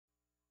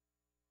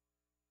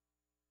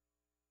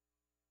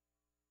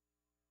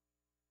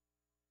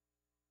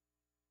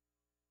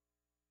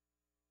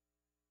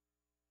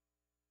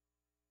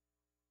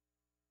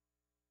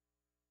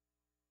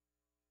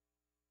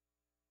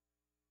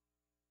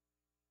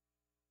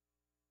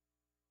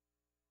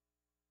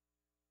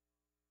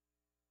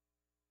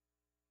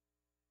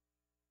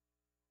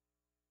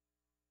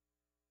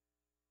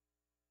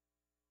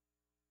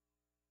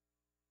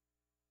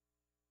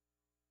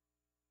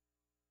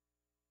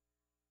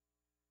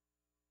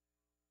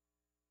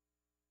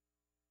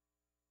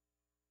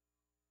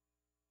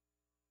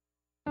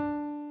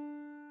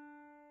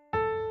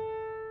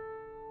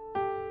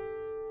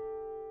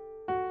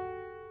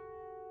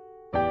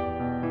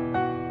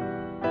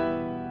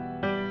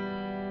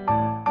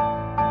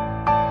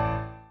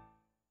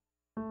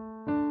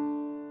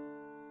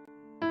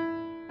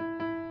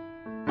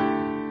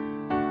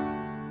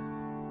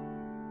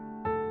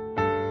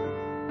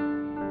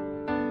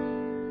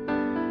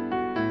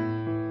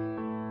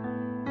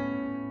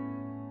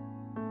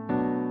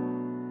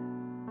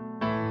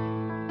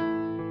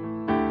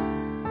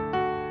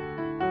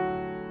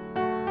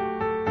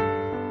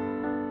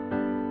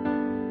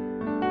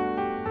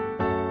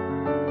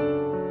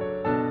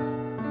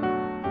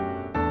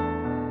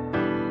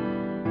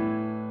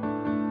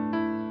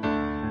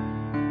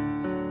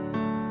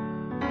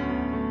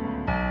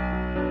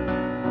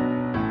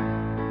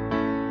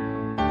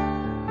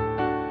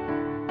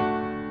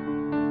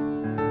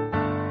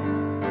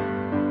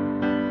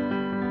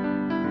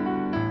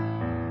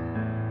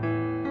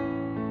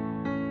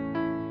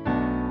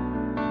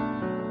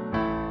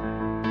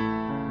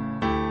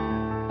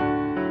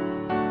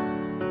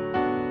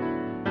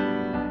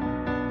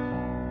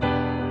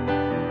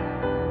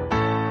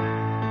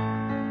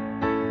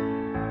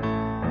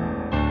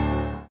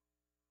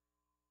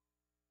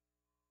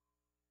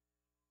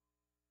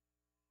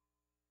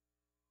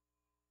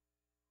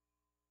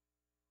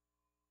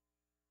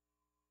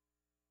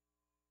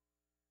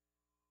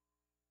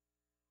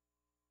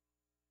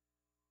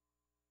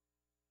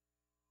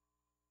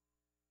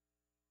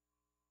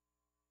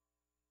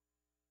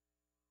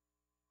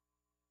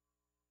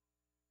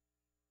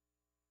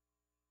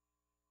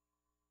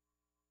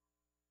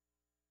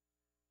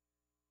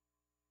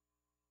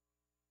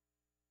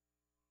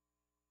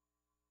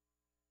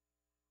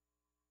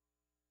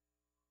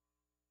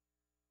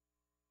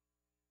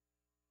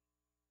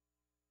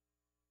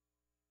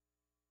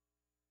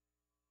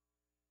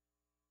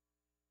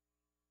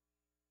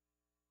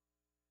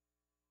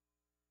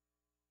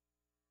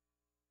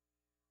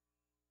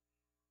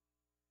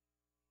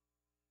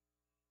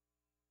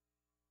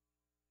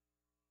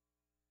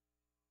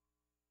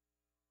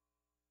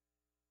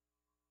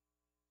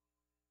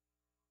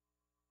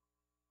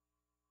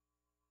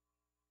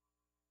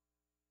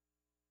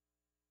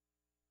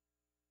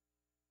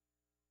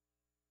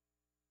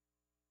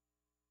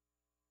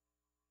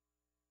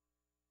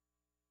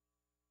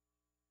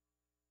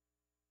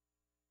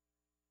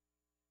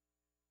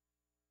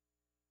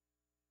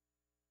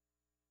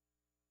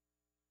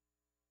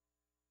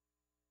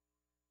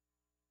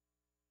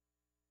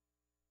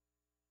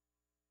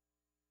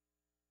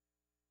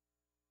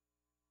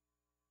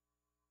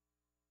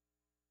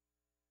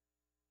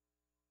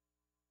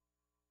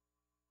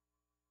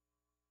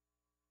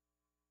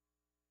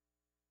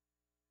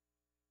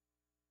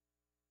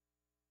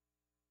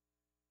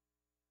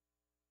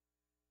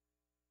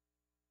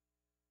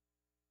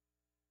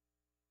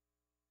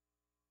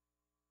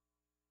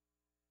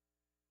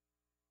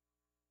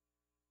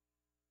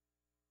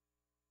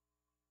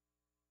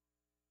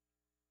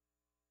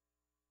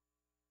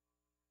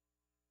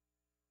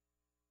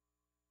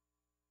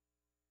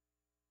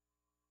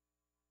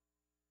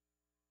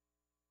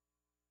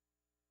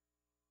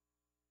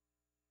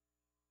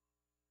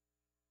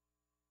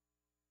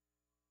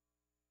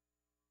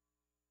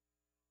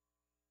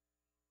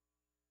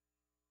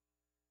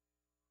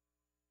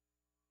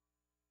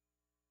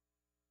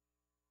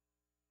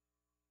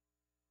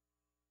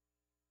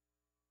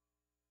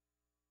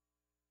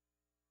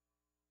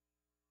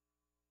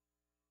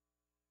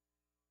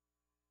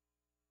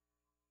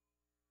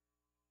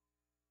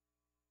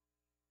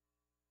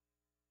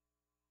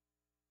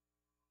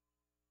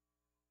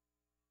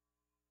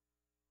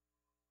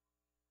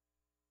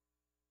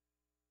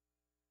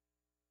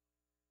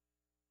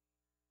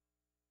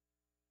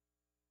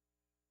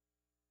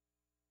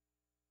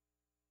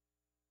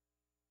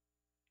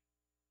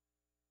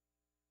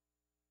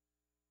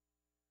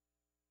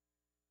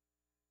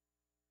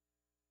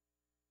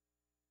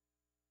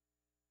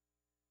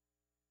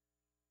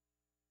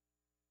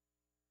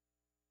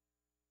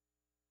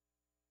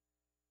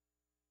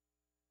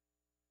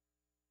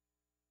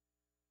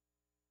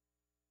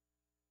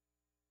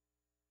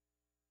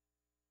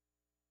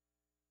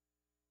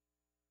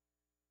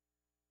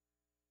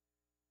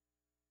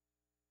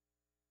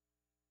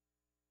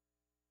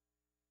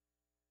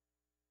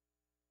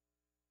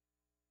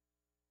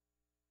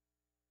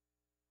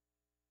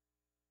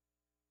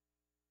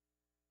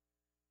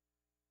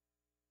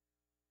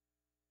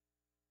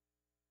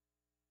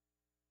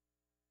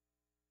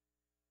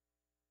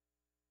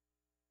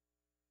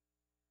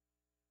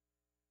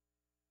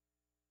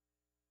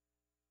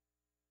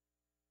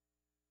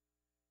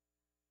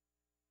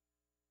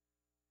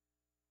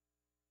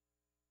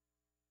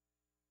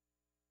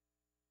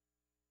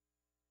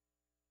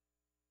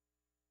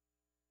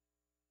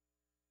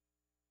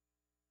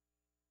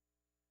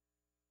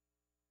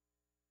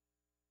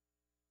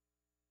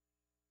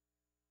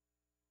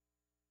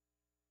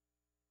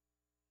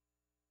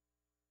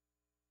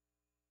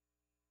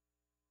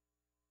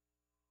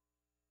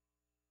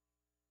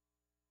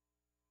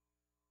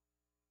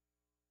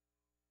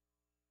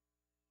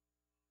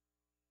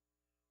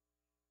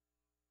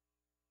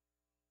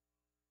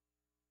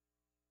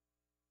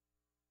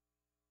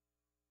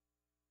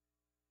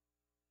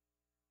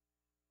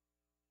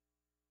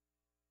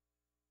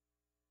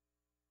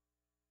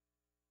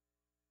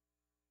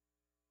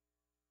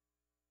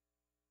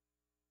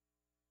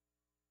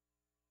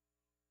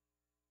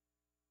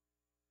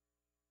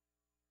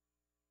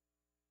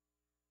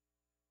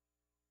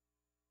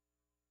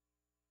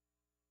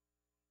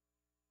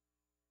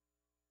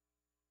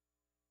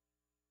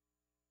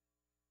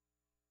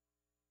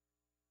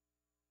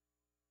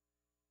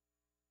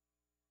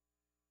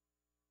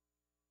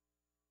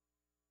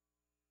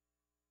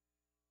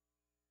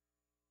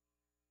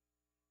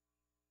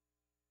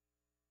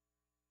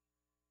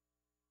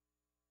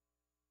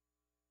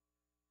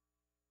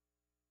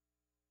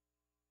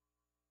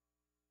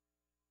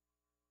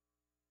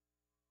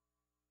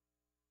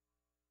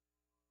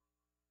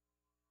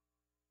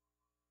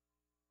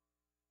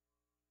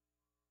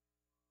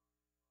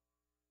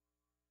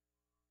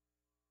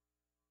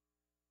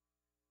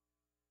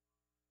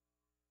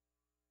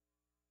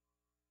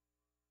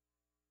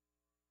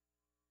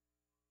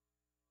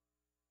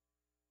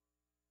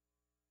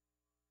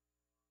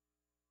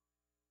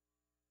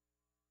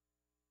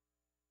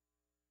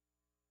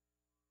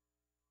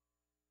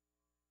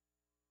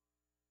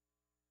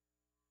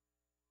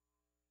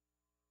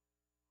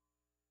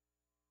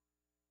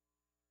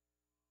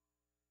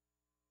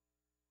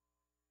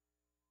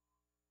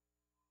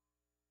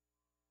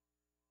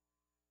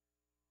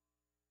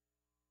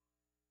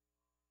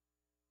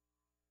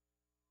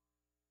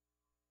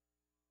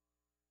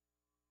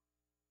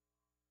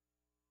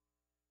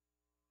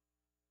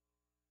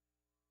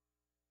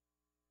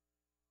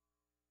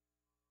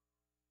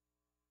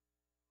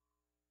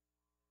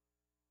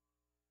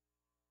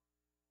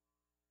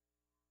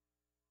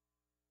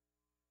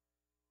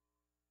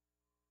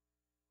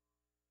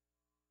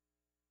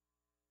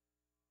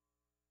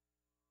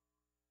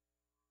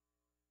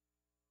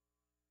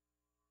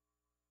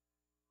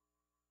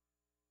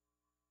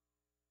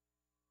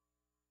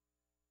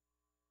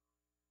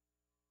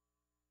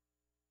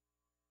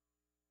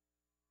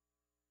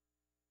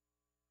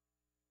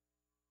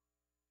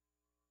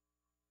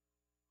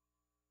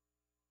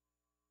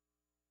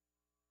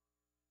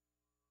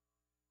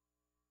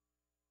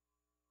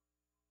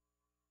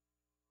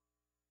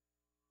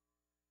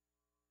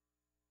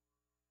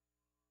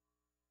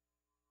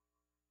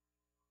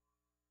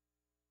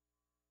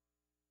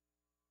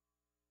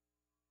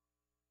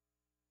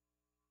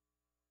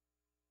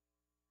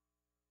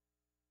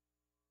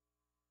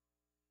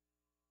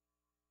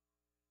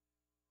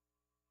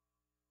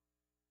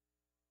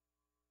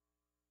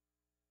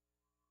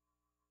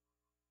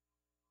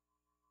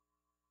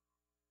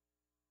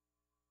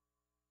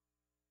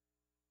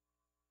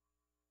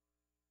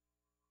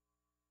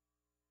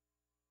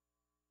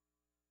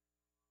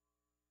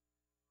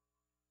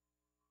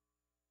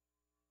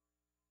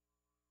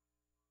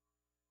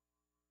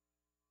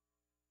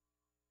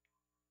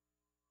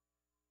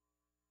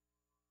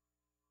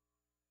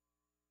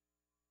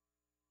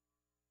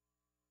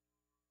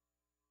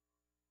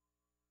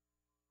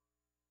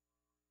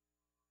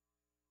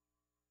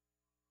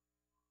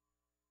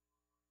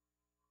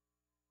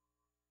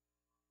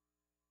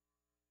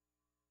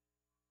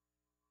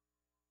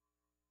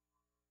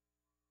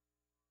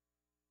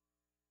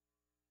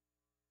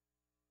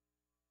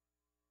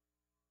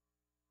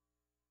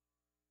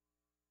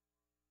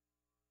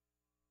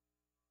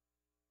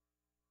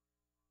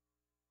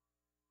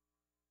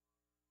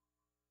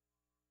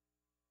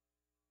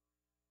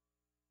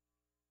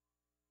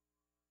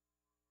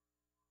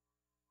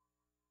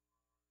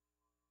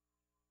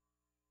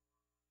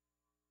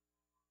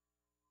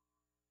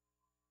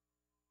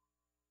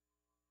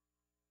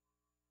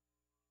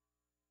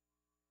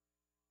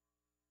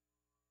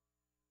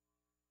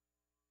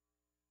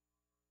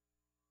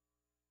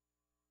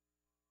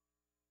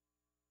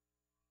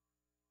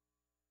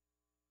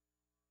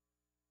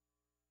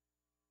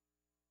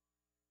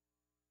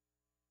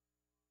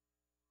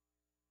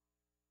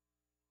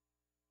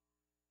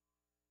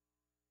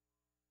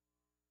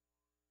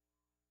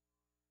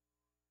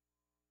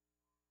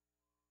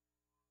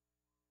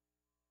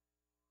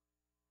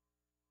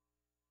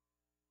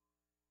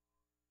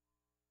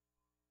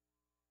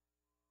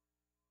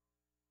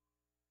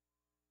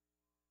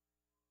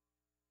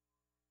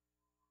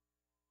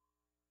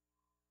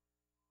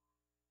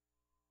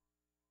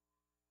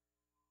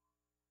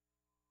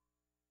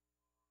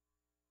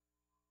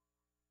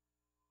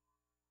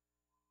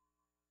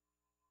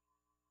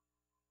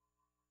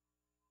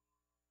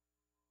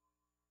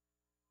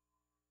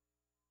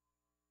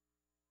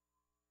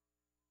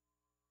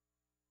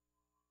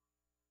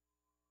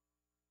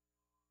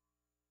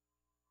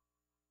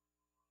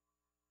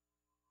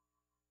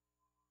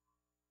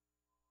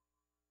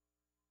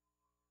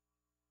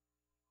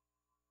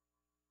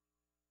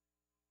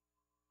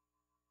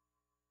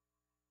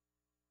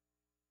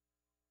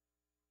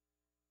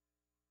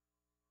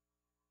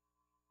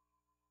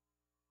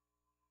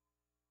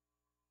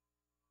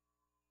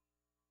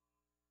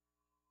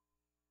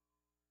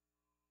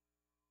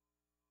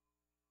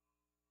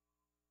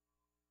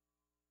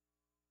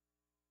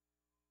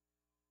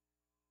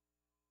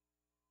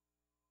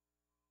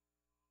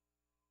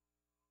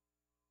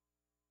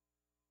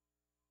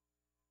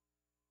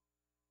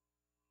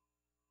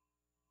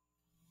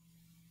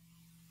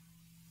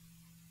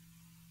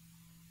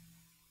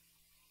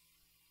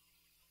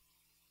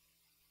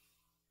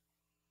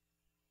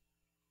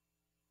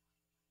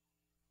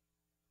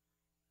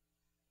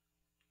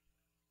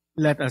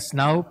Let us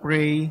now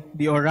pray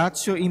the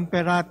Oratio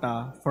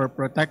Imperata for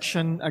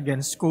protection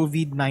against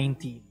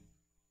COVID-19.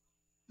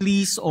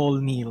 Please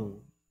all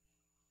kneel.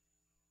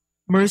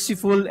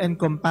 Merciful and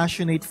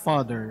compassionate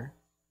Father,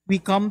 we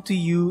come to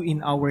you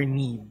in our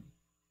need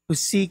to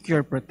seek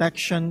your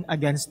protection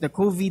against the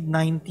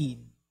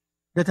COVID-19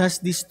 that has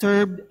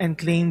disturbed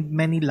and claimed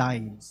many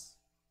lives.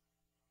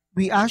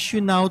 We ask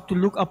you now to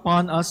look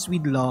upon us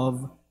with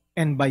love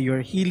and by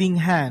your healing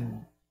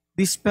hand,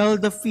 dispel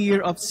the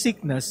fear of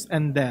sickness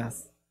and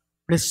death,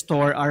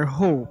 restore our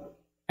hope,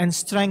 and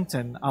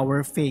strengthen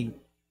our faith.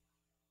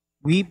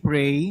 We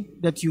pray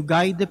that you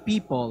guide the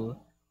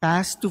people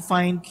tasked to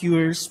find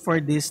cures for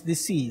this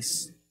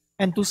disease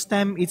and to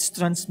stem its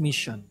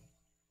transmission.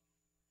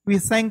 We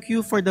thank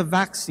you for the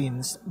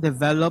vaccines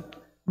developed,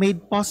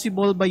 made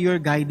possible by your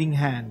guiding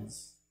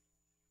hands.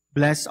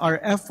 Bless our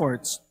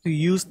efforts to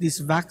use these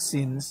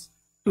vaccines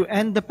to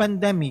end the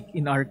pandemic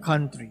in our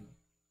country.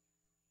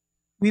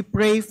 We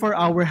pray for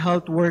our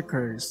health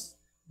workers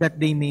that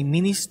they may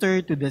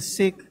minister to the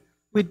sick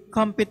with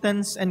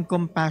competence and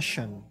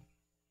compassion.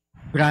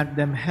 Grant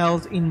them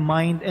health in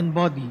mind and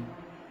body,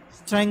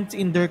 strength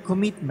in their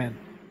commitment,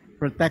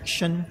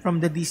 protection from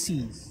the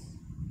disease.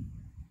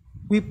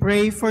 We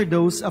pray for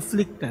those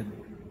afflicted.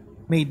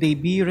 May they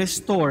be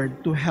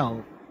restored to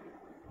health.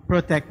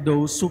 Protect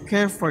those who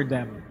care for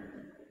them.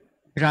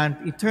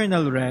 Grant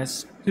eternal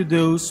rest to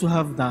those who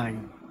have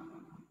died.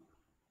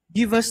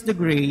 Give us the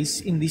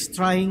grace in these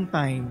trying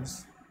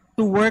times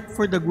to work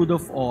for the good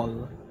of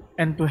all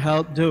and to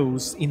help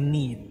those in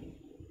need.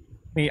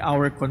 May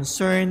our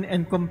concern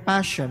and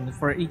compassion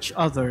for each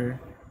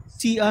other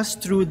see us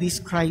through this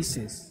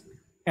crisis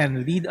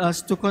and lead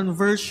us to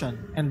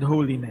conversion and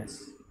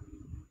holiness.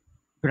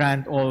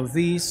 Grant all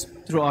this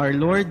through our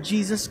Lord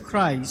Jesus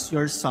Christ,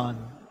 your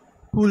Son,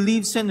 who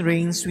lives and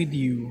reigns with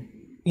you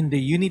in the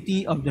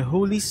unity of the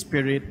Holy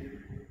Spirit,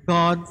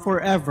 God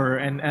forever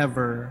and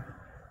ever.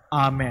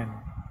 Amen.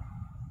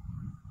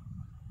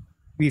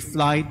 We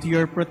fly to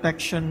your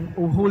protection,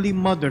 O Holy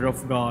Mother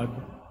of God.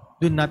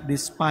 Do not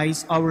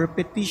despise our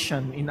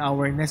petition in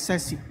our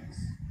necessities,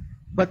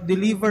 but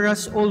deliver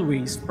us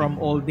always from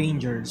all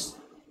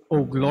dangers,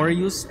 O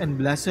glorious and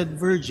blessed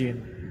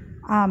Virgin.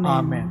 Amen.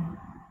 Amen.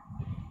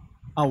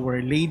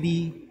 Our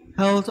Lady,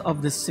 health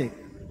of the sick,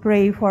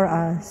 Pray for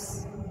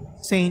us.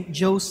 Saint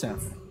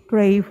Joseph,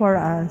 Pray for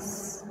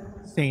us.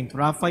 Saint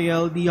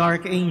Raphael the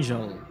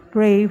Archangel,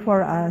 Pray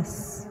for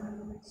us.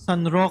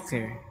 San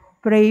Roque,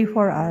 Pray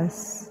for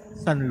us.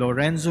 San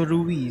Lorenzo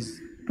Ruiz,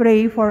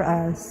 Pray for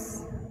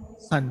us.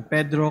 San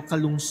Pedro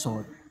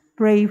Calungsod.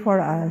 Pray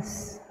for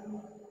us.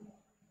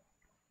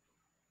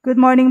 Good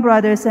morning,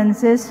 brothers and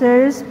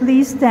sisters.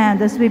 Please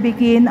stand as we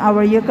begin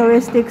our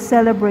Eucharistic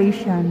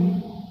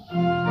celebration.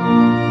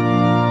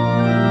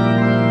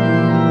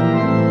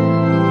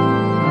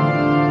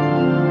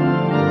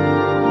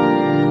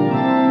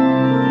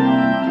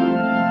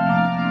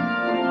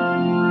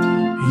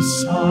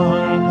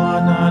 Isang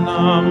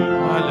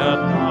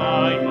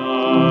pananampalataya,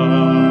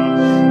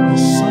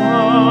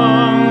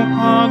 isang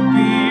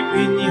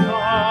pagbibinyag,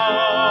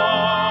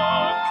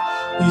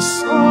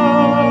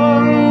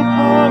 isang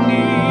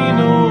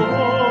Panginoon,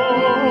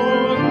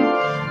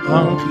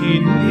 ang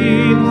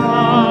hinin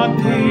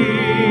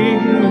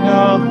nating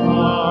lahat.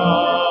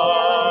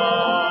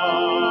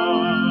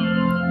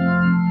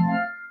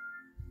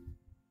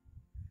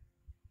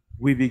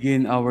 We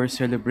begin our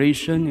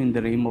celebration in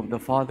the name of the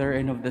Father,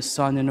 and of the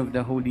Son, and of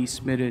the Holy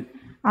Spirit.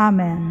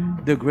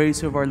 Amen. The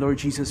grace of our Lord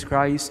Jesus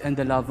Christ, and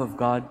the love of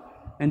God,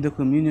 and the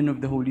communion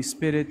of the Holy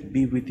Spirit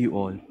be with you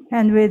all.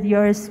 And with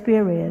your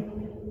spirit.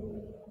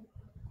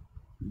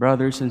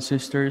 Brothers and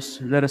sisters,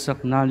 let us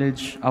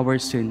acknowledge our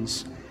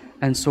sins,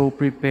 and so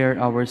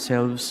prepare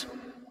ourselves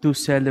to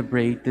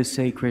celebrate the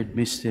sacred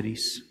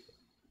mysteries.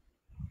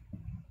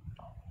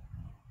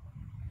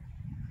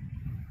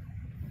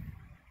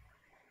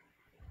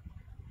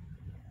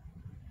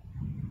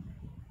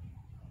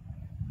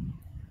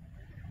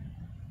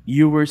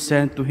 You were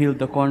sent to heal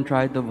the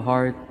contrite of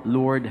heart.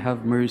 Lord,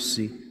 have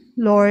mercy.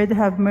 Lord,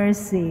 have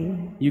mercy.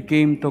 You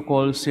came to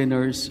call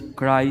sinners.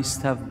 Christ,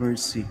 have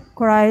mercy.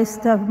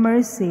 Christ, have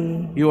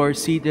mercy. You are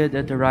seated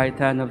at the right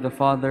hand of the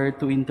Father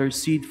to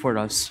intercede for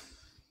us.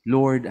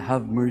 Lord,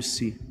 have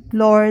mercy.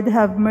 Lord,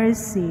 have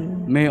mercy.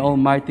 May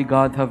Almighty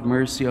God have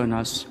mercy on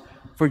us,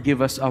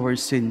 forgive us our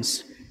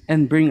sins,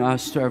 and bring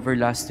us to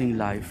everlasting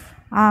life.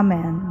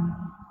 Amen.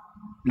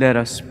 Let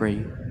us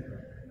pray.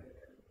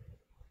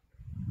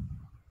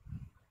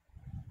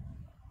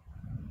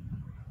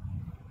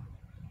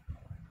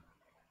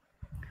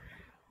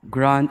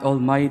 Grant,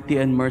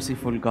 Almighty and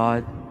merciful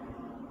God,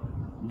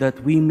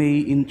 that we may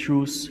in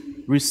truth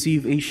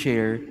receive a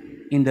share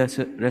in the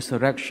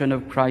resurrection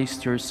of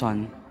Christ your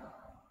Son,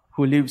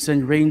 who lives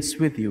and reigns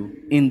with you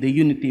in the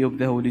unity of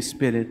the Holy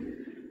Spirit,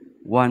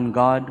 one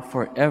God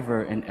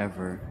forever and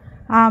ever.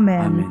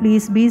 Amen. Amen.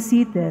 Please be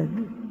seated.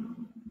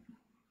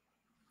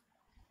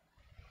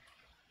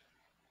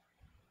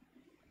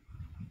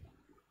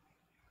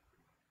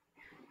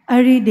 A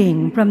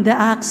reading from the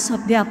Acts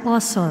of the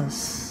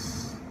Apostles.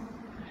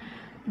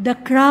 The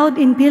crowd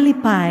in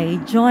Philippi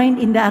joined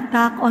in the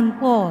attack on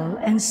Paul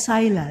and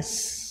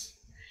Silas,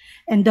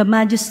 and the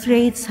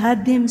magistrates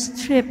had them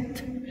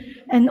stripped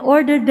and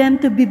ordered them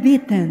to be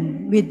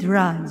beaten with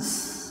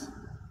rods.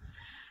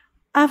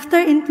 After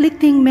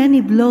inflicting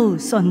many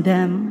blows on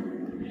them,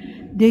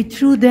 they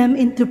threw them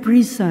into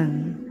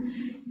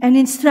prison and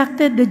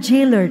instructed the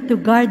jailer to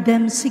guard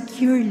them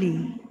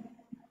securely.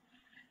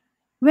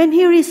 When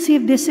he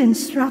received these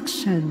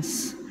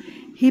instructions,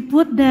 he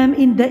put them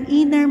in the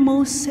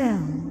innermost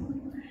cell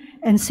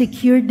and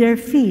secured their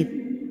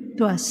feet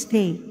to a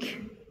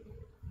stake.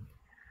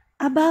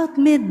 About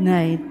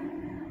midnight,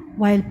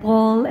 while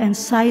Paul and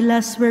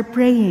Silas were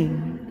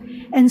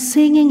praying and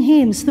singing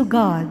hymns to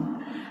God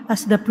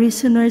as the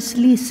prisoners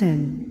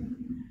listened,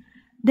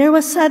 there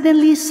was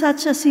suddenly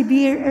such a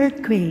severe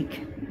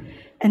earthquake,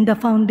 and the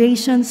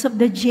foundations of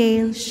the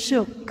jail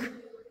shook.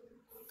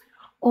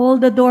 All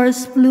the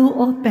doors flew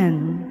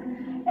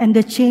open, and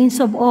the chains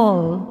of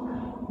all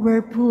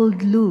were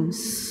pulled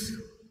loose.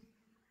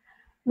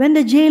 When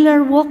the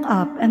jailer woke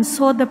up and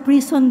saw the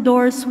prison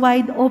doors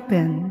wide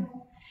open,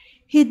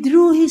 he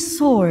drew his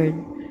sword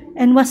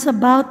and was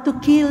about to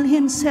kill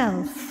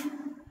himself,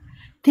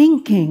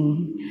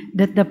 thinking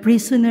that the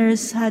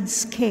prisoners had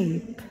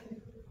escaped.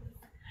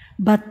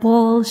 But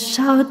Paul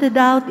shouted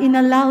out in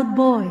a loud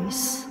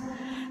voice,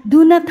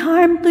 "Do not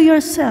harm to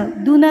yourself.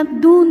 Do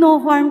no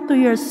harm to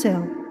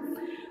yourself.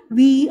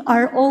 We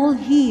are all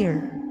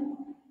here."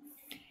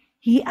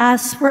 He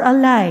asked for a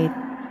light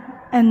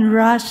and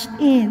rushed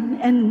in,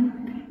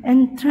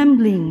 and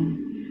trembling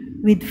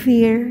with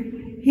fear,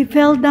 he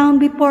fell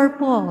down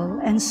before Paul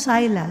and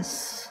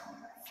Silas.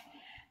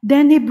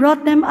 Then he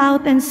brought them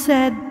out and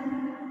said,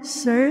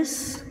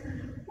 "Sirs,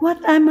 what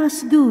I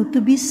must do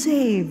to be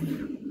saved?"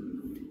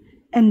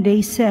 And they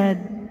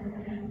said,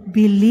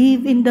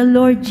 "Believe in the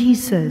Lord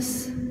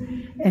Jesus,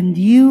 and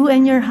you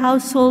and your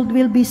household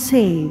will be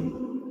saved."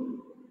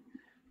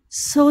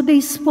 So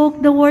they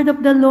spoke the word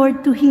of the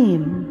Lord to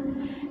him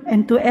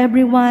and to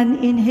everyone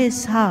in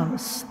his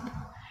house.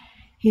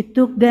 He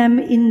took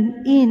them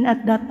in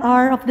at that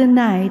hour of the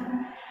night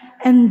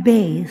and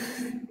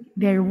bathed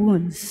their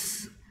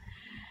wounds.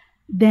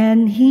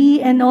 Then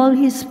he and all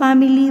his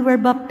family were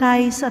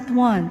baptized at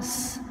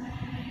once.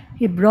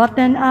 He brought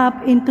them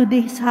up into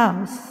his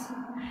house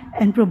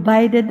and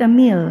provided a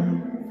meal,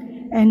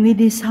 and with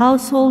his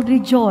household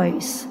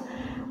rejoiced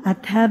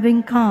at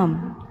having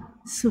come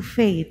to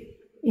faith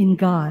in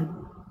God.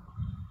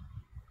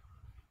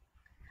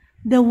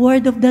 The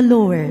word of the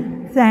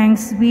Lord.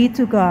 Thanks be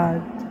to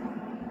God.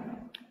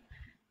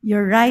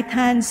 Your right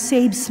hand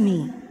saves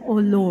me, O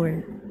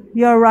Lord.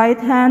 Your right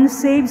hand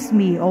saves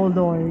me, O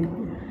Lord.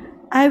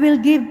 I will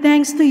give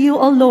thanks to you,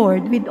 O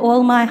Lord, with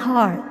all my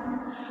heart,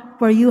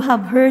 for you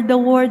have heard the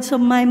words of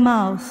my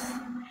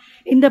mouth.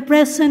 In the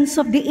presence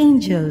of the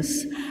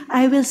angels,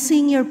 I will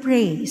sing your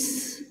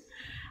praise.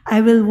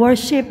 I will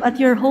worship at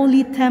your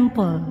holy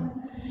temple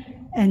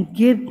and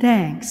give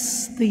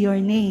thanks to your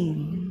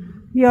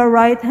name. Your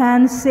right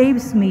hand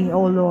saves me,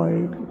 O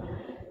Lord.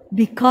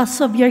 Because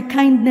of your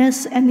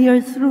kindness and your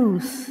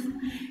truth,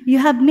 you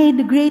have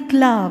made great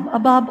love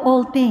above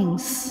all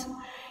things,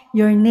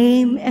 your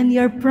name and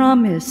your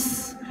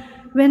promise.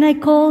 When I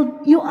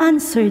called, you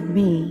answered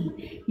me.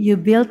 You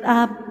built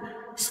up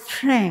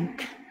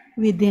strength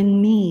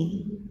within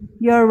me.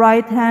 Your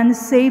right hand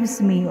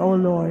saves me, O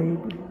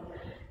Lord.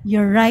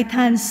 Your right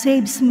hand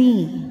saves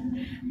me.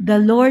 The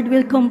Lord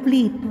will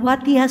complete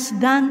what he has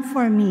done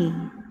for me.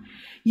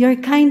 Your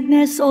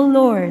kindness, O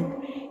Lord,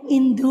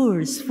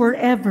 endures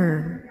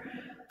forever.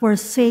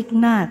 Forsake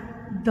not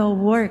the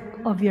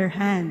work of your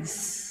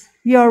hands.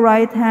 Your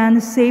right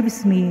hand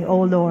saves me,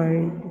 O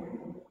Lord.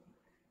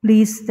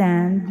 Please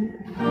stand.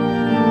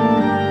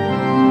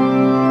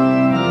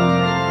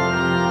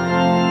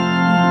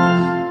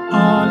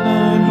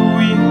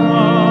 Alleluia,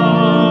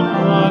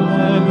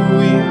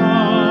 alleluia,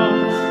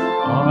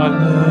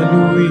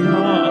 alleluia,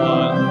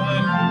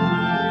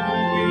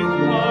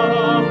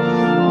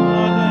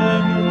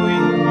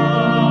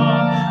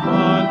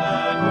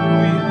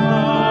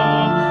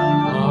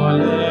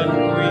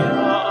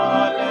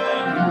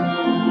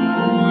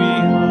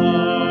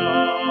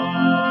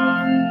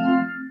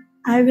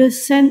 I will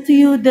send to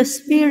you the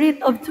Spirit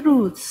of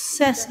truth,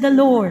 says the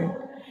Lord.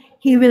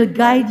 He will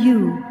guide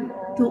you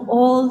to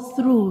all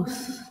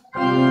truth.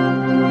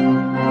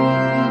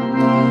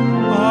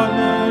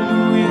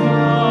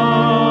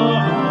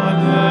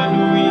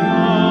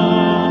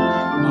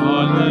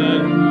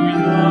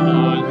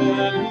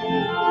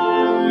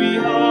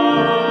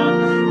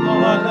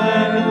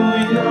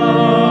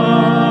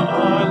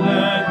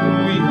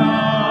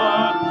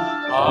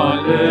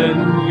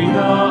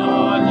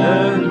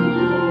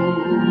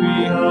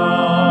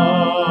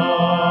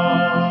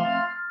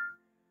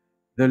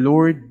 The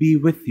Lord be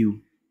with you.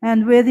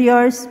 And with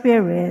your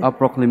spirit. A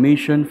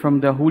proclamation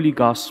from the Holy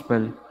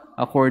Gospel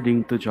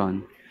according to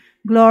John.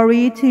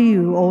 Glory to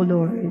you, O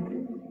Lord.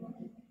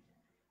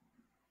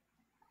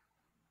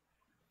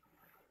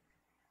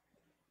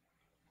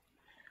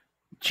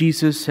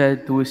 Jesus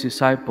said to his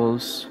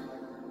disciples,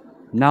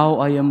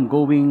 Now I am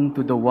going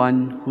to the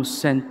one who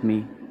sent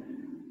me,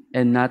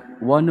 and not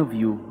one of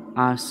you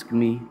asked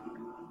me,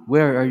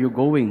 'Where are you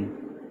going?'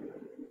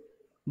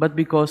 But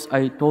because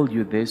I told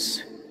you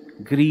this,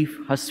 grief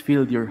has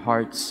filled your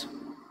hearts.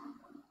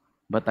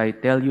 But I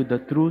tell you the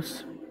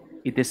truth,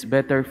 it is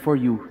better for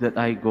you that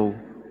I go.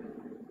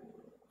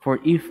 For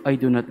if I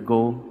do not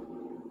go,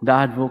 the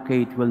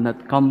advocate will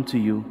not come to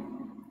you.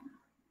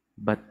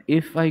 But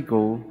if I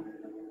go,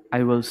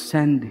 I will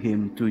send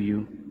him to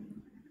you.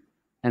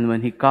 And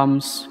when he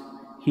comes,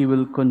 he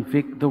will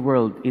convict the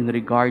world in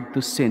regard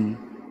to sin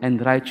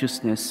and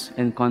righteousness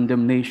and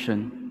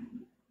condemnation.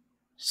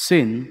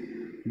 Sin,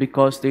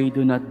 because they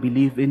do not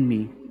believe in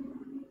me.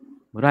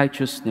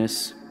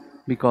 Righteousness,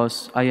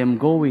 because I am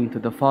going to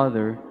the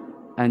Father,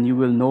 and you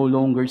will no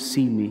longer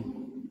see me.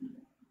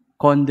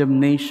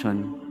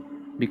 Condemnation,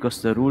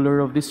 because the ruler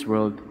of this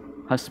world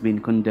has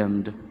been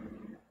condemned.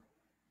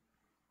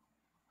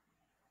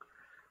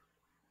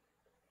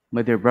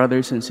 My dear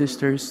brothers and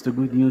sisters, the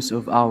good news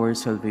of our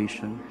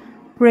salvation.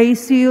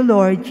 Praise to you,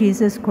 Lord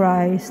Jesus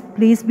Christ.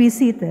 Please be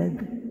seated.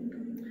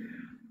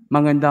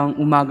 Magandang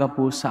umaga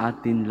po sa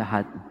atin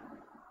lahat.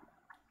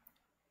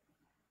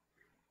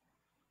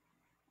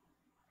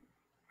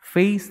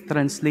 Faith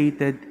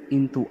translated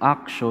into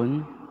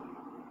action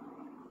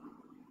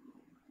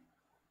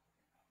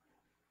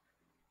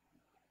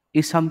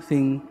is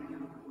something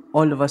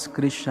all of us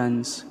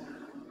Christians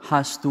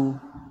has to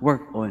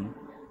work on,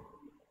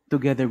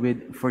 together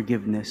with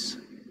forgiveness.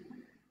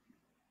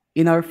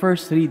 In our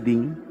first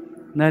reading,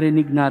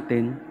 narinig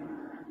natin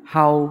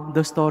how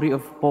the story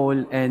of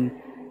Paul and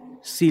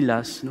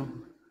Silas,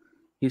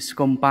 his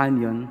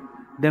companion,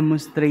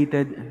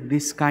 demonstrated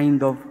this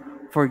kind of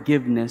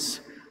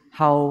forgiveness,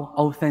 how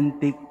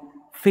authentic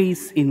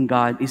faith in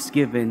God is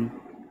given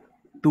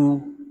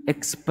to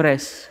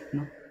express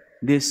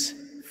this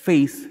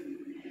faith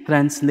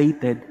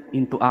translated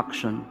into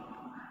action.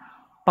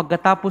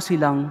 Pagkatapos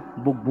silang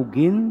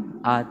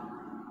bugbugin at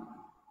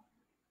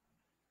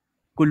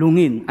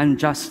kulungin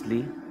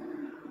unjustly,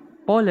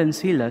 Paul and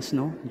Silas,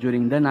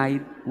 during the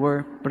night,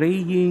 were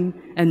praying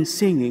and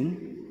singing.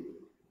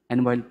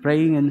 And while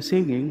praying and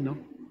singing,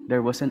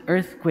 there was an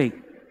earthquake.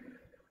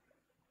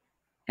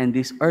 And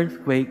this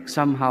earthquake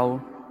somehow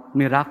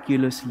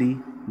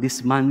miraculously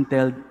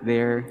dismantled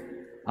their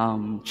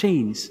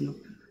chains,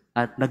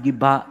 at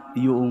nagiba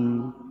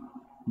yung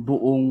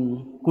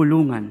buong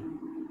kulungan.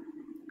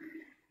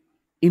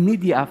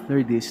 Immediately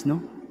after this,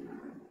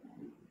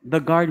 the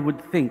guard would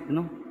think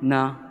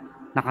na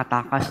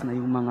nakatakas na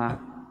yung mga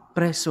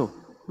preso.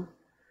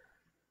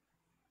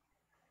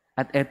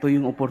 At ito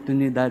yung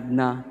oportunidad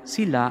na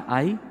sila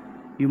ay,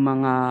 yung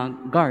mga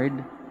guard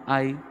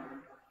ay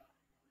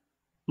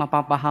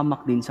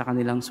mapapahamak din sa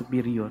kanilang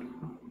superior.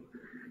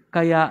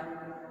 Kaya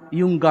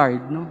yung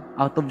guard,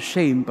 out of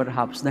shame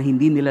perhaps na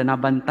hindi nila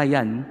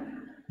nabantayan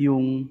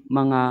yung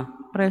mga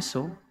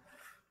preso,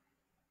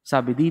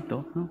 sabi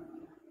dito,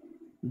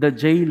 the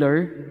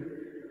jailer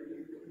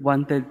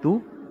wanted to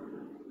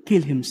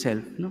kill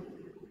himself.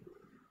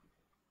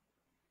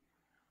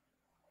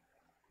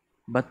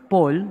 But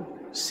Paul,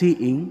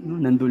 seeing,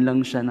 nandun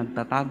lang siya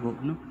nagtatago,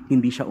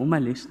 hindi siya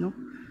umalis,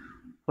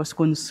 was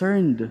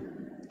concerned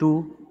to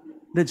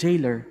the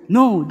jailer.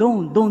 No,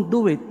 don't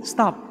do it.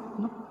 Stop.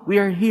 We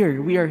are here.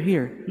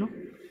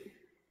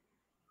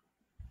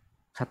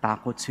 Sa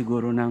takot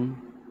siguro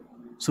ng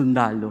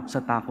sundalo,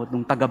 sa takot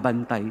ng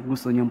tagabantay,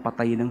 gusto niyang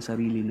patayin ang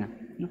sarili na.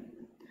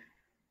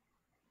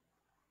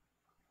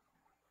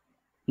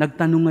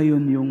 Nagtanong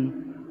ngayon yung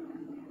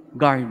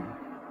guard,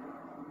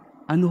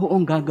 ano ho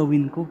ang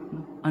gagawin ko?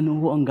 Ano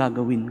ho ang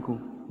gagawin ko?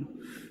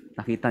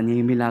 Nakita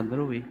niya yung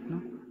milagro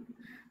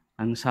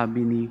Ang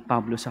sabi ni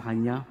Pablo sa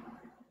kanya,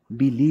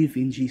 believe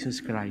in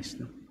Jesus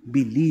Christ.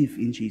 Believe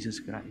in Jesus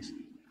Christ.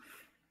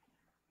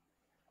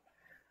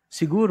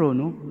 Siguro,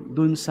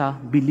 dun sa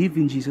believe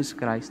in Jesus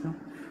Christ,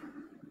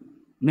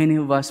 many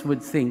of us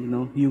would think,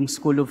 yung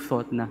school of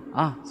thought na,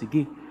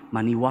 sige,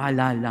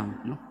 maniwala lang,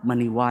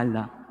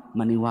 maniwala,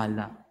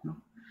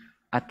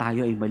 at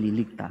tayo ay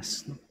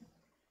maliligtas.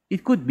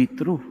 It could be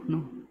true,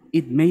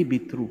 It may be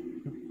true.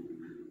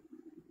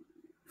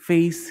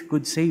 Faith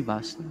could save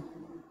us.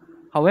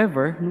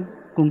 However,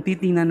 kung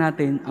titingnan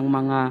natin ang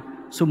mga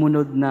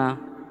sumunod na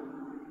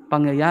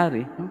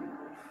pangyayari,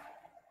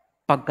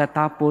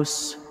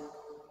 pagkatapos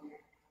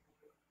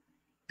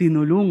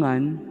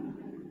tinulungan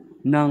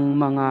ng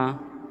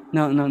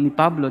ni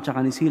Pablo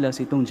at ni Silas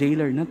itong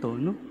jailer na to,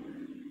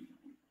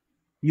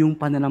 yung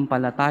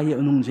pananampalataya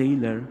ng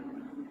jailer,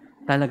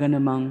 talaga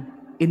namang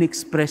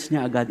in-express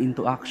niya agad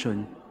into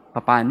action.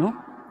 Paano?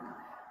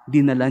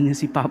 Dinala niya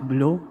si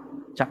Pablo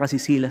at si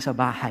Silas sa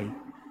bahay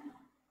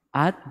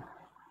at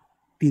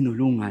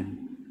tinulungan.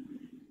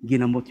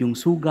 Ginamot yung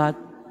sugat,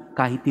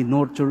 kahit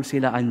tinorture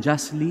sila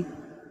unjustly,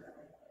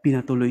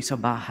 pinatuloy sa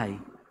bahay.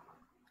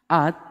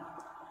 At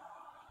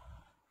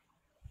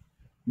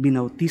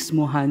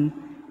binautismohan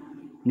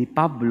ni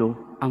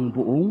Pablo ang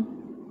buong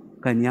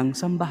kanyang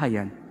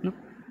sambahayan.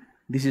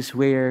 This is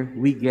where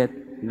we get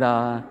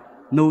the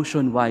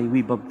notion why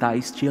we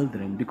baptize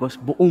children, because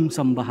buong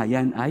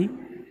sambahayan ay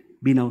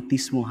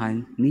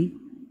binautismuhan ni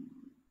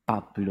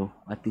Pablo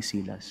at ni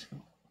Silas.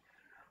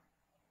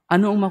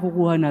 Ano ang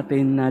makukuha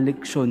natin na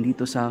leksyon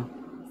dito sa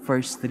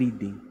first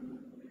reading?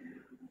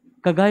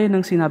 Kagaya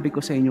ng sinabi ko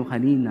sa inyo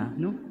kanina,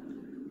 no?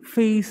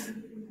 Faith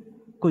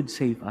could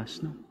save us,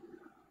 no?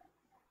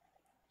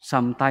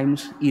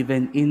 Sometimes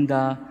even in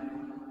the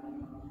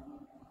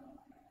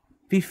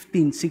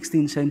 15th,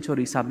 16th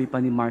century, sabi pa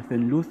ni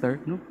Martin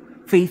Luther, no?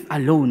 Faith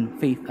alone,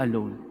 faith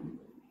alone.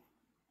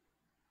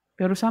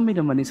 Pero sabi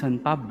naman ni San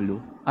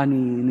Pablo,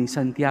 ni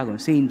Santiago,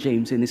 St.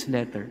 James in his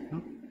letter, no?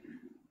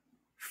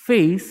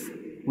 Faith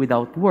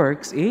without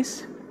works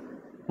is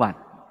what?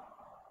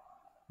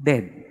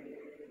 Dead.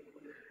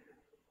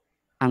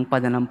 Ang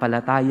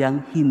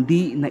pananampalatayang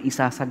hindi na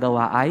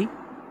isasagawa ay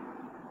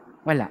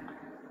wala.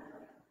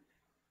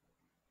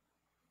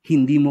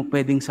 Hindi mo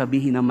pwedeng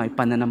sabihin na may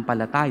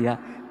pananampalataya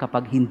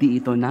kapag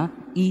hindi ito na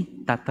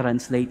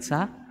i-translate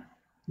sa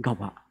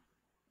gawa.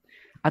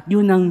 At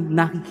yun ang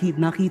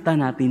nakita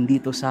natin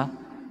dito sa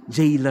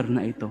jailer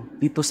na ito,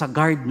 dito sa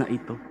guard na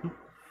ito.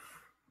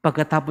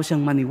 Pagkatapos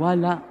siyang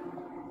maniwala,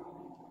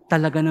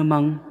 talaga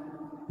namang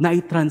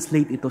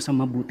na-translate ito sa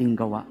mabuting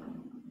gawa.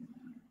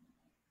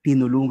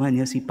 Tinulungan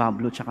niya si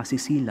Pablo at si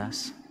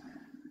Silas,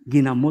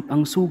 ginamot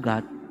ang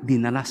sugat,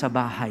 dinala sa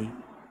bahay,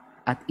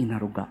 at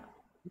inaruga.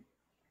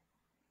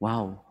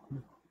 Wow!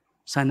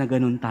 Sana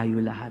ganun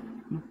tayo lahat.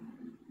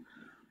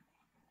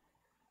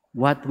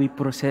 What we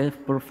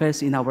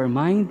profess in our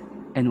mind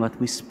and what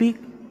we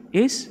speak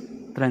is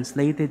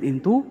translated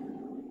into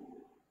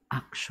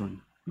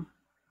action.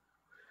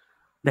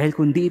 Dahil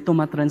kung di ito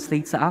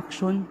matranslate sa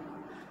action,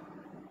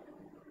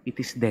 it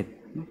is dead.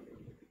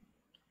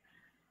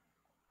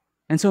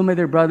 And so, my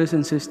dear brothers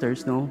and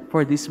sisters,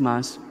 for this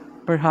Mass,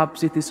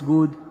 perhaps it is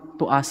good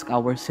to ask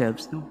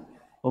ourselves,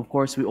 of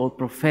course, we all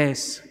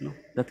profess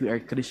that we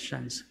are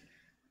Christians.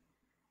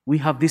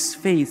 We have this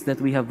faith that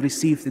we have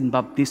received in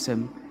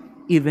baptism,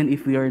 even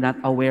if we are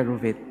not aware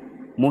of it.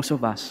 Most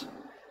of us.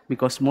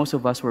 Because most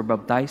of us were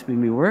baptized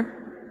when we were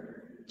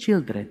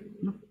children.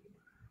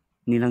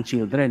 Nilang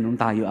children,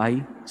 nung tayo ay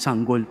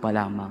sanggol pa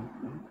lamang.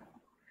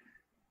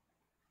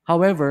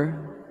 However,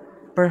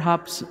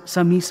 perhaps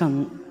sa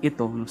misang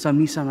ito, sa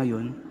misa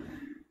ngayon,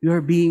 you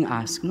are being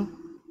asked,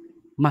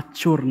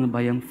 mature na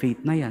ba yung faith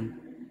na yan?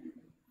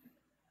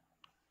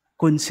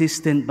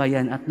 Consistent ba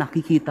yan at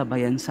nakikita ba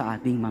yan sa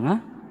ating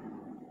mga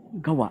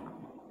gawa?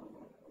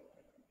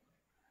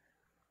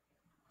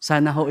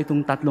 Sana ho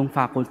itong tatlong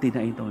faculty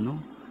na ito,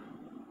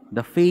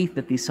 the faith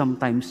that is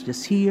sometimes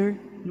just here,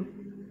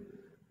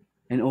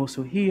 and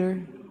also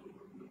here,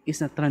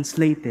 is not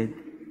translated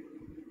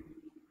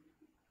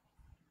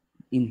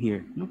in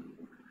here.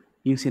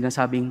 Yung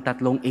sinasabing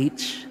tatlong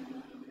H,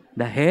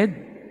 the head,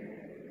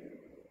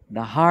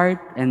 the heart,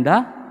 and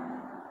the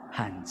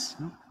hands.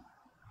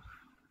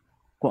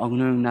 Kung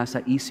ano yung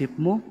nasa isip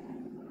mo,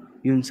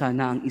 yun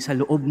sana ang isa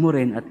loob mo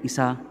rin at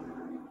isa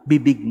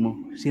bibig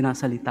mo,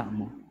 sinasalita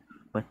mo.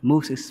 But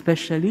most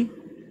especially,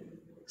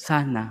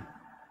 sana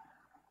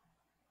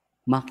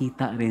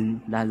makita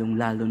rin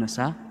lalong-lalo na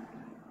sa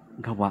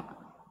gawa.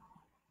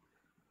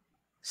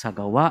 Sa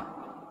gawa,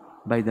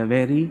 by the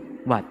very,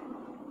 what?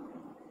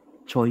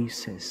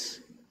 Choices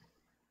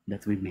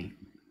that we make.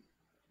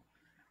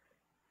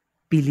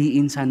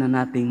 Piliin sana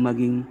nating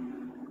maging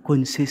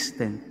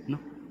consistent,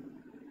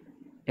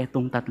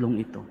 etong tatlong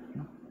ito.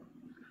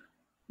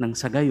 Nang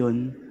sa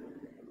gayon,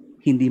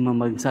 hindi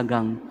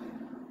mamagsagang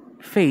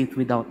faith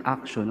without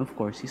action, of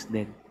course, is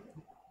dead.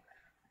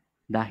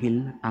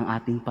 Dahil ang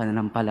ating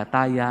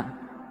pananampalataya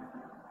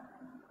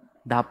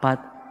dapat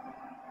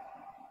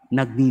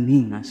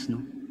nagniningas,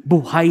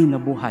 buhay na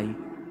buhay,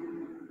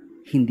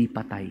 hindi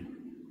patay.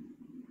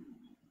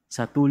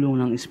 Sa tulong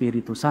ng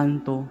Espiritu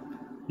Santo,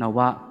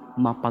 nawa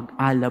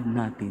mapag-alab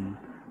natin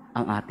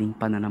ang ating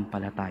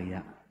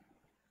pananampalataya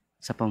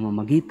sa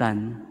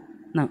pamamagitan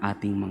ng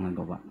ating mga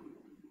gawa.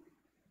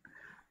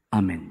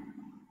 Amen.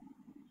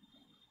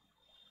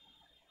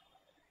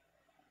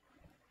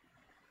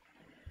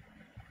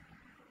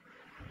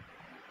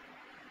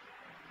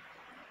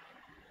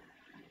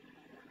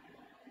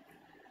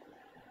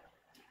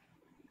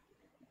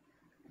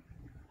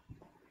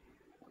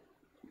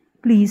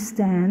 Please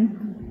stand.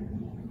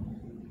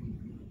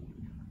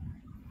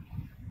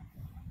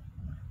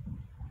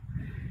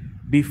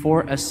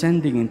 Before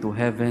ascending into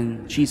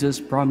heaven,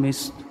 Jesus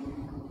promised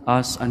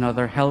us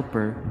another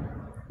helper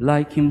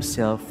like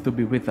himself to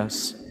be with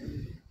us.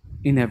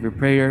 In every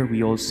prayer,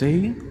 we all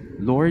say,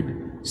 Lord,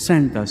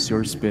 send us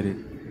your Spirit.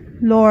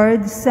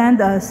 Lord,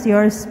 send us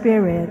your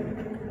Spirit.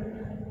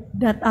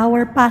 That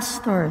our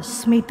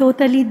pastors may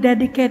totally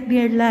dedicate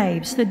their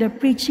lives to the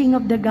preaching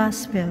of the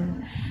gospel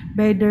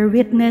by their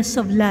witness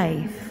of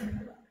life.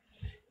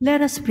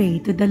 Let us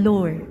pray to the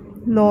Lord.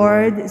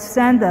 Lord,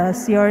 send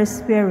us your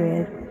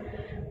Spirit.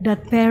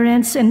 That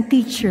parents and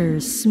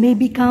teachers may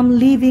become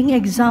living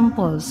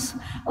examples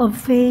of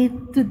faith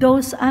to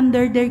those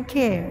under their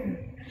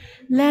care.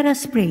 Let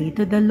us pray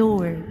to the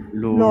Lord.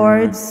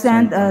 Lord,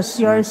 send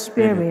us your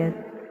Spirit.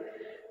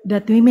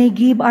 that we may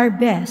give our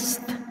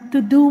best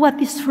to do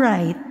what is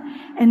right,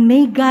 and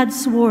may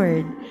God's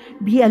word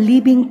be a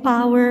living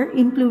power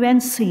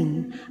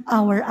influencing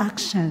our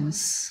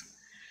actions.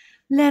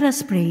 Let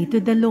us pray to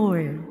the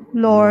Lord.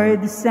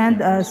 Lord,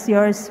 send us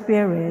your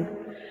Spirit,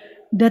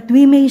 that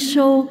we may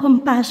show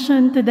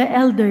compassion to the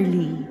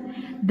elderly,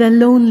 the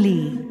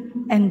lonely,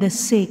 and the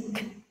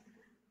sick.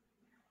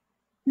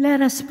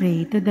 Let us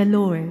pray to the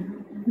Lord.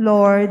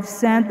 Lord,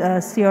 send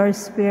us your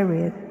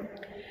Spirit,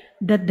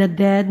 that the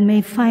dead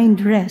may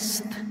find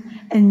rest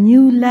and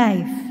new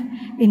life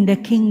in the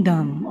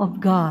kingdom of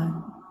God.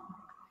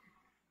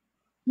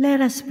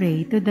 Let us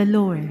pray to the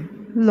Lord.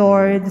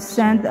 Lord,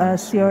 send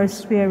us your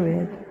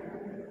Spirit.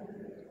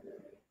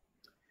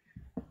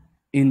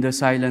 In the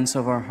silence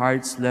of our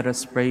hearts, let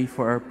us pray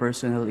for our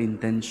personal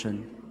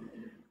intention.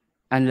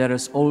 And let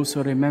us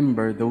also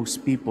remember those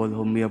people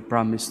whom we have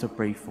promised to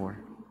pray for.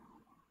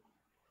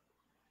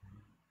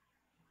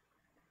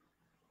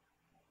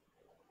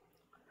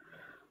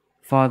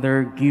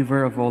 Father,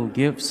 giver of all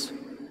gifts,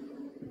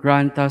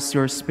 grant us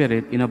your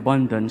Spirit in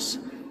abundance,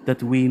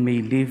 that we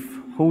may live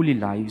holy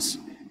lives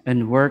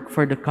and work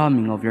for the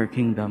coming of your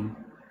kingdom.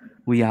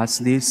 We ask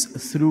this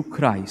through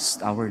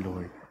Christ our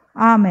Lord.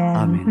 Amen.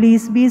 Amen.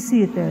 Please be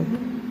seated.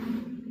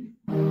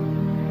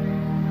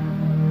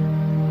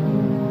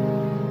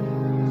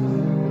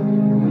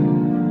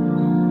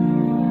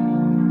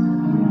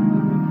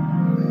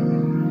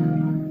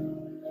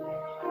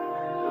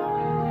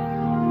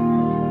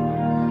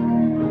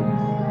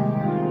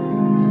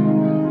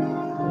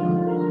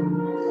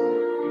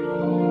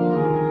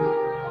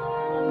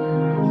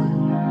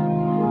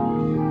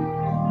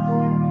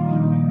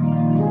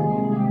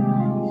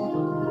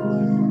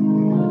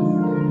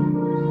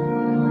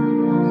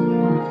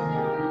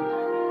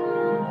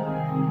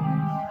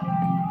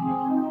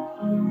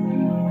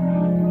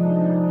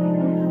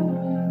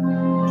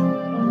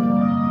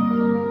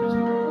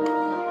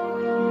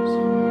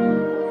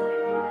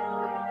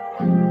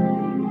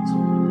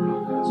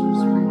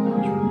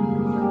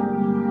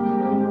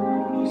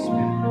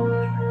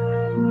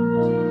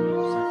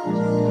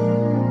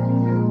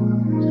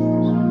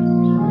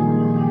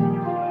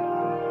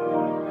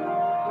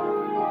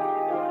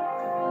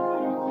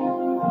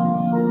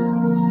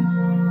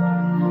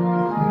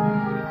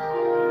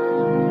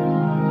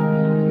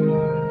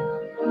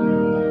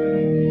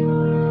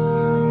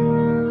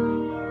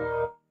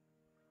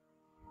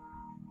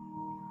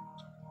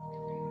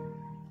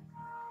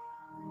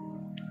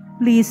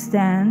 Please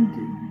stand.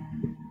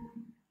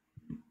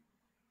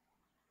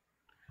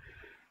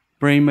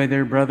 Pray, my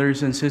dear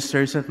brothers and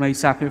sisters, that my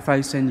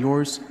sacrifice and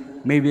yours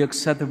may be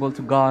acceptable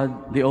to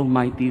God, the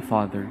Almighty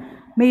Father.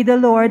 May the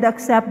Lord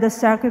accept the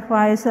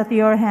sacrifice at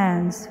your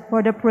hands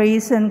for the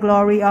praise and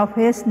glory of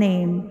his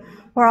name,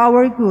 for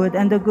our good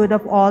and the good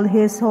of all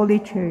his holy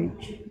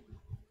church.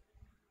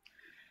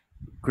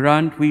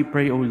 Grant, we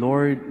pray, O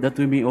Lord, that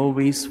we may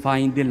always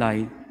find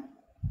delight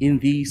in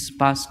these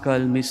Paschal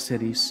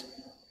mysteries,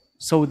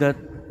 so that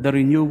the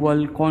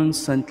renewal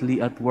constantly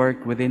at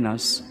work within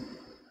us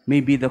may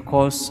be the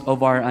cause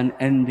of our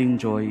unending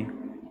joy,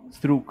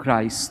 through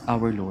Christ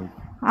our Lord.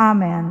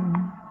 Amen.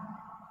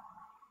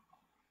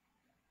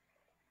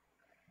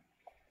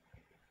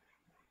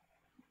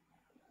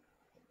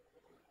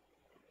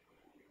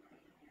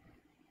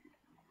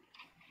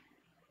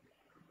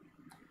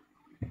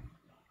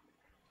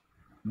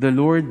 The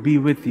Lord be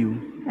with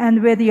you.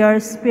 And with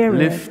your spirit.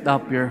 Lift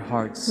up your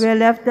hearts. We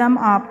lift them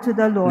up to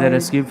the Lord. Let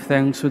us give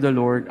thanks to the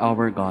Lord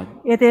our God.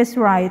 It is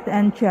right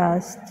and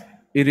just.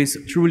 It is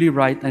truly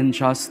right and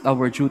just,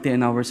 our duty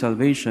and our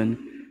salvation,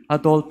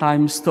 at all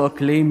times to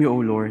acclaim you, O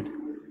Lord,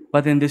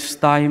 but in this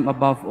time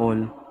above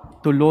all,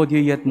 to laud you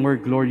yet more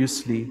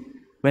gloriously,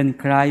 when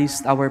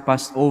Christ our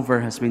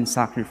Passover has been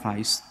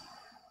sacrificed.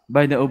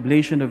 By the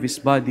oblation of his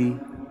body,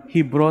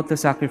 he brought the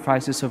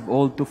sacrifices of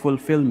old to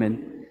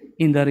fulfillment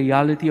in the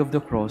reality of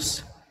the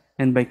cross,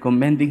 and by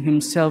commending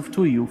himself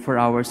to you for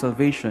our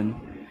salvation,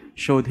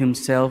 showed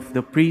himself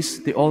the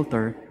priest, the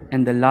altar,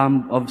 and the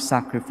lamb of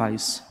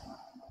sacrifice.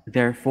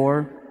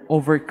 Therefore,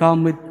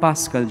 overcome with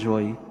paschal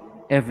joy,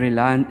 every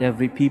land,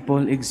 every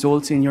people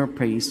exults in your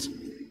praise,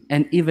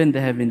 and even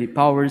the heavenly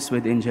powers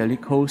with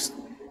angelic host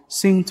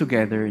sing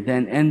together the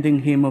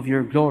unending hymn of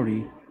your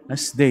glory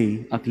as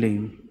they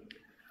acclaim.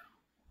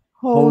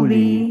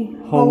 Holy,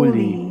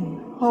 holy,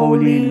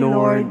 holy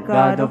Lord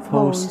God of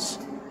hosts,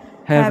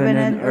 heaven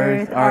and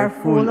earth are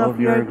full of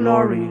your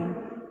glory.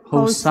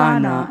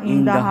 Hosanna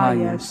in the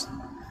highest.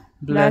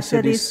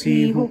 Blessed is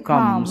he who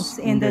comes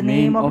in the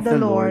name of the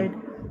Lord.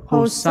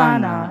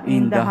 Hosanna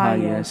in the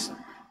highest.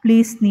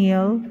 Please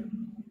kneel.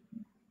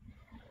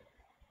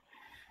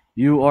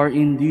 You are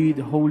indeed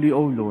holy,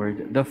 O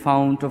Lord, the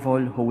fount of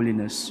all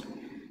holiness.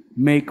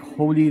 Make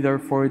holy,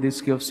 therefore, these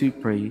gifts, we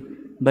pray,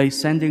 by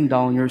sending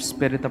down your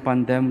Spirit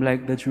upon them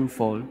like the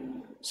dewfall,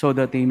 so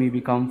that they may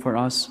become for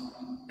us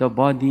the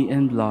body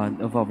and blood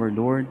of our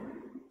Lord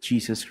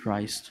Jesus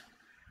Christ.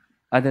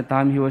 At the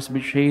time he was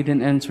betrayed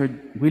and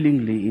entered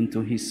willingly into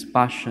his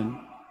passion,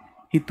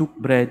 he took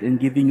bread and,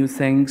 giving you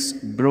thanks,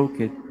 broke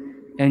it,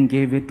 and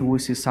gave it to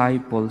his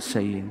disciples,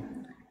 saying,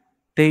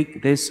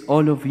 "Take this,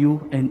 all of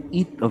you, and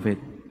eat of it,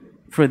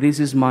 for this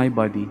is my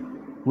body,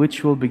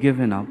 which will be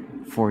given up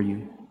for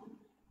you."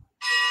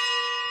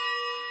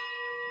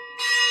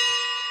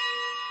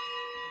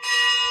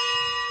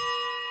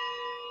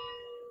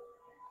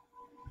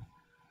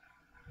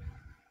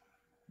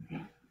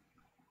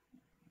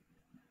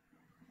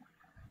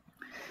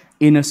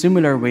 In a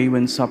similar way,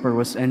 when supper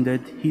was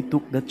ended, he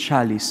took the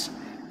chalice,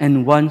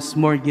 and once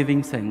more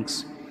giving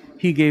thanks,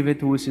 he gave it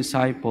to his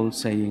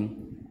disciples, saying,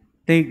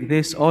 "Take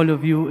this, all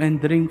of you,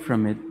 and drink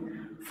from it,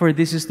 for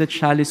this is the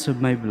chalice of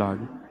my blood,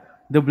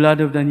 the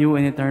blood of the new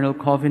and eternal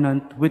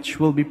covenant, which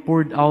will be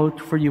poured out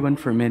for you and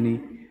for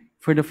many,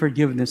 for the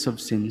forgiveness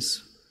of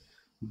sins.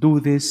 Do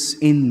this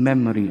in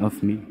memory of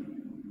me."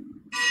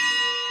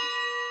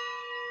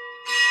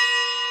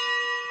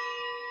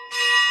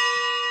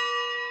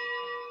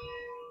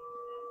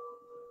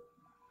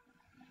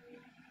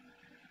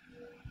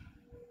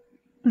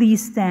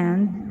 Please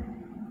stand.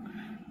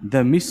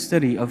 The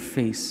mystery of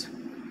faith.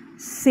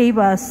 Save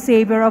us,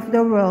 Savior of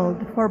the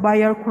world, for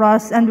by your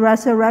cross and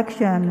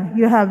resurrection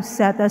you have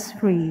set us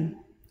free.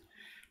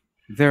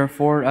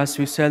 Therefore, as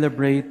we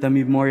celebrate the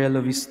memorial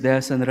of his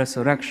death and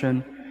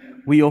resurrection,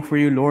 we offer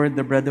you, Lord,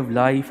 the bread of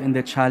life and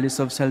the chalice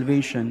of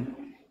salvation,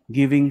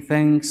 giving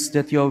thanks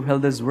that you have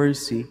held us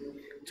worthy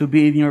to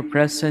be in your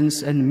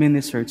presence and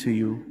minister to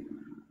you.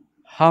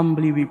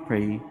 Humbly we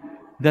pray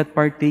that,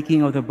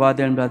 partaking of the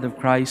body and blood of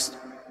Christ,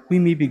 we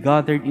may be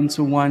gathered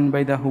into one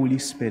by the Holy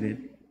Spirit.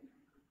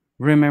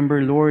 Remember,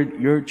 Lord,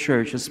 your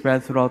church is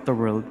spread throughout the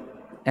world,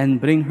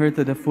 and bring her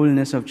to the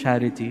fullness of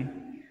charity,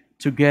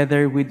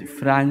 together with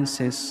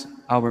Francis,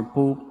 our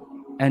Pope,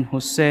 and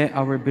Jose,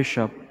 our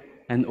Bishop,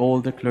 and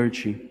all the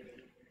clergy.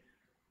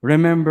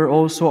 Remember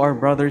also our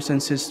brothers and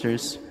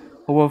sisters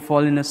who have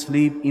fallen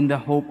asleep in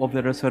the hope of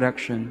the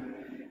resurrection,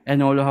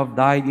 and all who have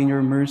died in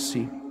your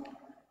mercy.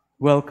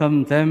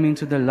 Welcome them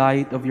into the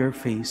light of your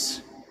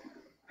face.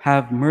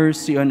 Have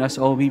mercy on us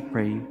all, we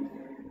pray,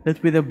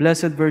 that with the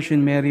Blessed Virgin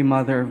Mary,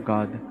 Mother of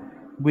God,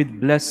 with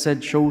blessed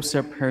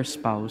Joseph, her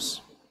spouse,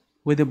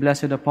 with the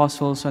blessed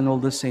apostles and all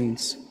the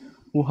saints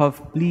who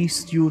have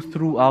pleased you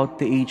throughout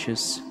the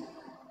ages,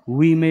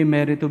 we may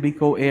merit to be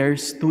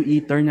co-heirs to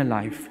eternal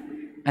life,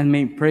 and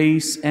may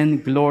praise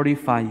and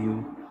glorify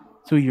you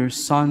through your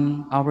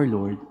Son, our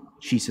Lord,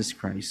 Jesus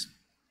Christ.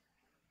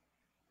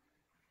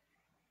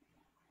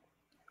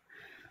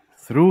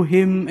 Through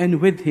him, and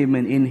with him,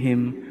 and in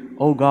him,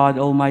 O God,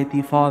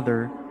 Almighty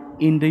Father,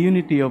 in the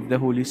unity of the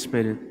Holy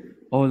Spirit,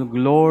 all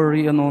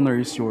glory and honor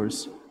is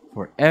yours,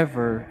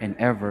 forever and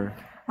ever.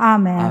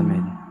 Amen.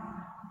 Amen.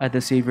 At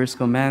the Savior's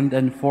command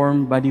and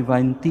formed by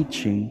divine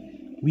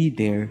teaching, we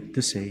dare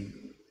to say,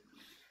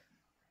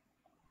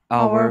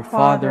 Our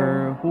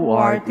Father, who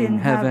art in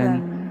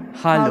heaven,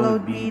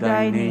 hallowed be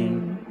thy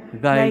name.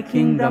 Thy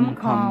kingdom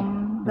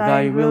come,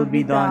 thy will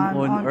be done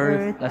on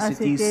earth as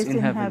it is in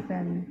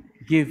heaven.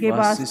 Give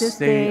us this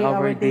day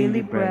our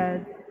daily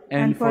bread,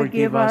 and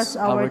forgive us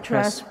our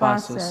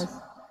trespasses,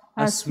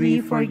 as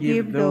we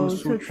forgive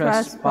those who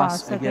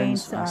trespass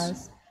against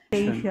us.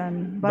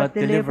 But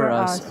deliver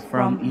us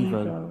from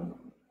evil.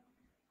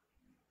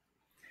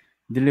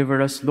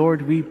 Deliver us,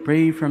 Lord, we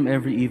pray, from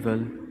every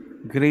evil.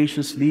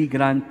 Graciously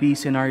grant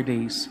peace in our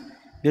days,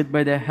 that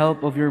by the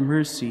help of your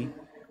mercy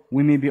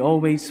we may be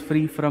always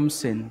free from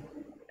sin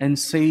and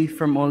safe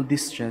from all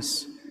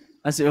distress,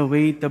 as we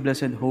await the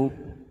blessed hope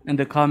and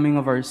the coming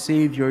of our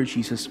Savior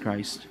Jesus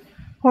Christ.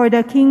 For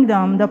the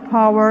kingdom, the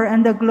power,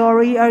 and the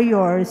glory are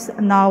yours,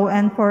 now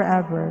and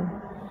forever.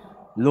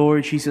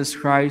 Lord Jesus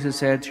Christ has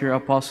said to your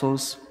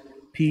apostles,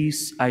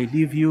 Peace I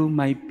leave you,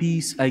 my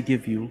peace I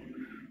give you.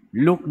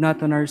 Look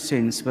not on our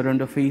sins, but on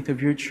the faith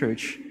of your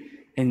church,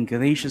 and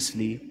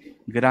graciously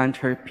grant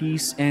her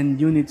peace and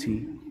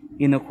unity,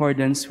 in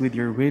accordance with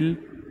your will,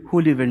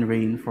 who live and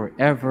reign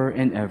forever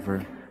and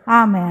ever.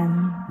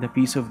 Amen. The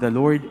peace of the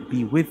Lord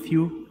be with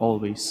you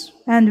always.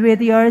 And with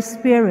your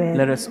spirit.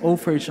 Let us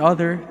offer each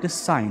other the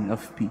sign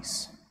of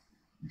peace.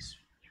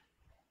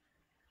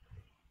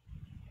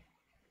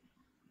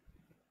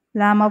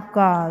 Lamb of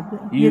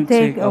God, you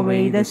take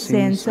away the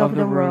sins of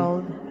the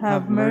world,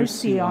 have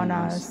mercy on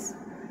us.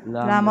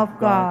 Lamb of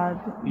God,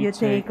 you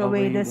take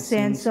away the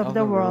sins of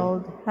the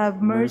world,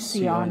 have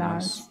mercy on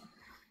us.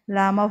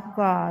 Lamb of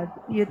God,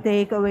 you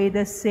take away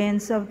the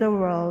sins of the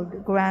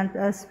world, grant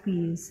us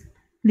peace.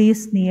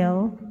 Please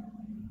kneel.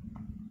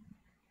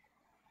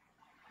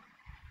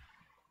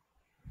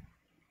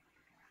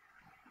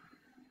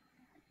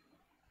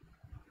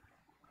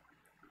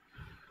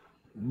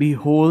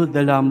 Behold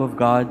the Lamb of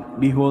God,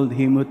 behold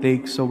him who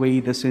takes away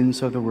the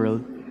sins of the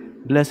world.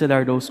 Blessed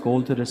are those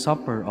called to the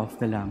supper of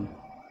the Lamb.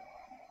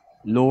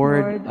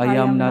 Lord, I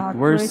am not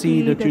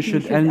worthy that you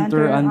should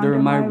enter under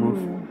my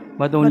roof,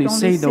 but only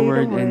say the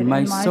word, and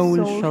my soul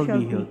shall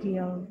be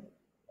healed.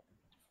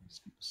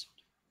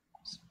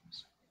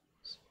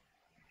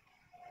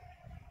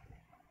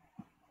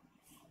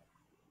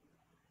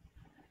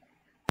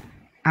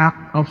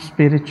 Act of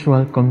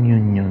spiritual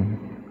communion.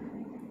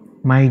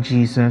 My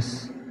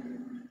Jesus,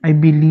 I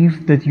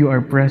believe that you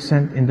are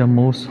present in the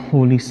most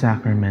holy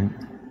sacrament.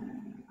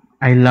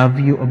 I love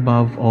you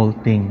above all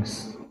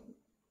things,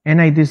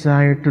 and I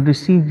desire to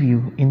receive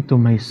you into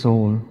my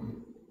soul.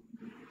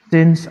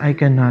 Since I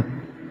cannot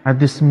at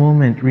this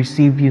moment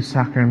receive you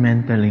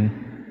sacramentally,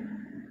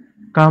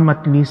 come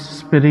at least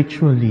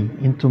spiritually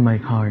into my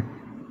heart.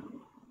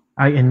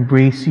 I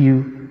embrace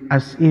you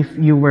as if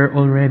you were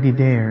already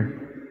there,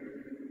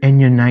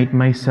 and unite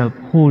myself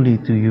wholly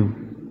to you.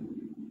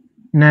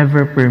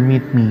 Never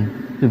permit me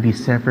to be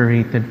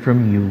separated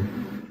from you.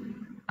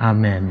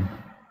 Amen.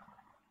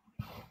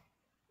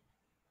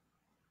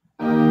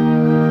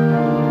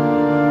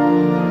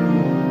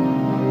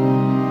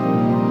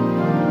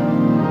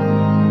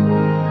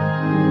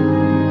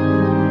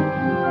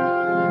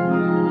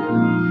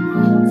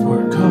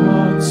 For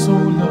God so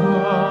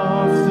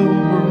loved the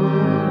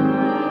world,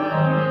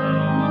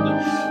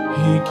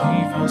 He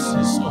gave us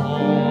His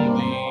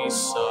only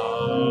Son,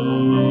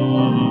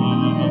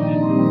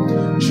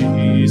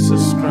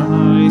 Jesus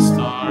Christ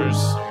our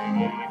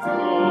Savior,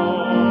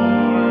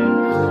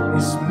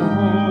 His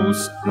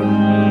most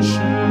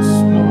precious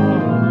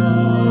one.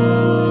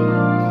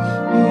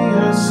 He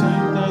has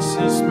sent us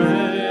His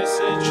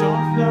message of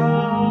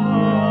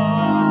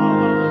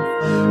love,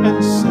 and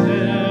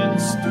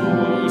sends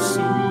those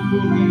who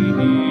He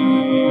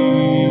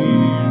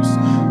hears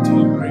to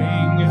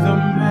bring the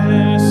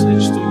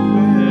message to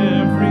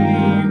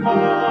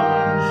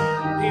everyone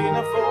in a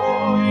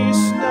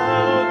voice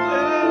loud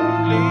and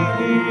clear.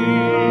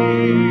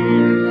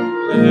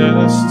 Let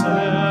us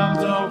tell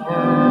the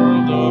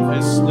world of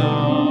His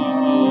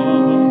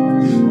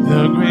love,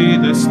 the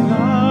greatest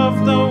love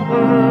the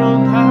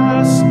world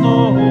has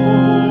known.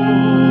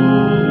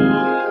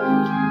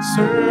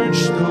 Search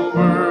the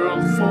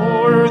world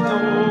for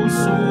those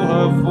who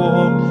have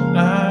walked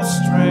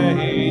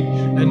astray,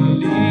 and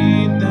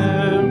lead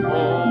them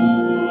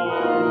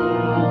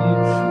home.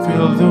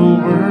 Fill the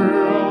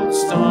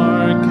world's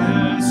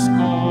darkest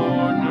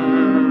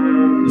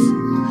corners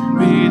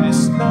with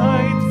His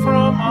light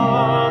from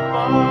up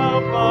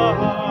above.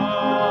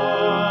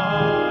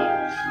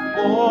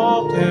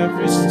 Walk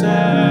every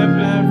step,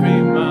 every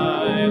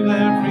mile,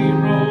 every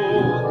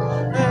road,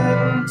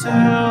 and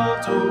tell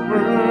the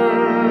world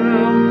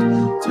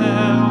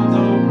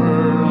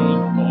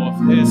of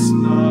His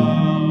love.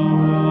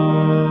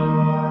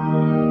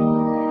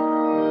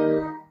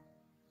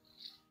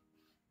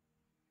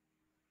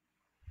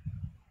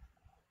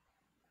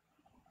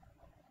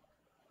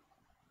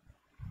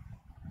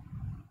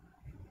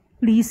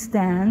 Please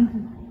stand.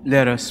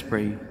 Let us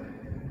pray.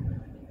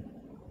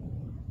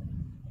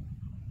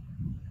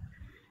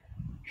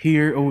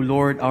 Hear, O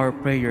Lord, our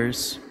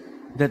prayers,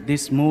 that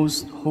this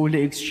most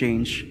holy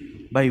exchange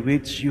by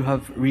which you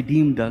have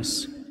redeemed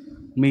us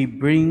may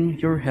bring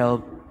your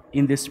help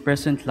in this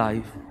present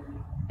life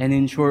and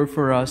ensure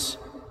for us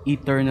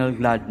eternal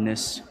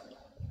gladness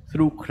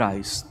through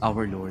Christ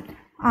our Lord.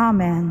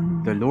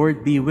 Amen. The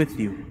Lord be with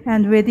you,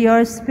 And with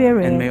your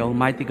spirit. and may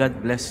Almighty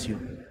God bless you,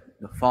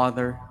 the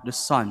Father, the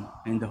Son,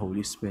 and the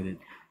Holy Spirit.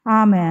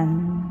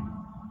 Amen.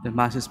 The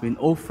Mass has been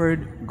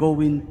offered. Go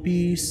in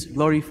peace,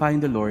 glorifying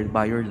the Lord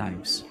by your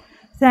lives.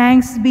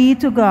 Thanks be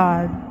to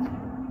God.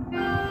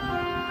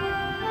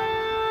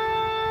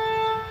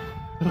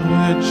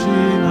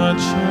 Regina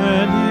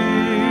Celi,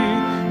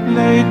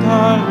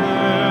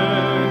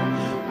 Laetare,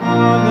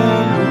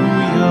 Alleluia.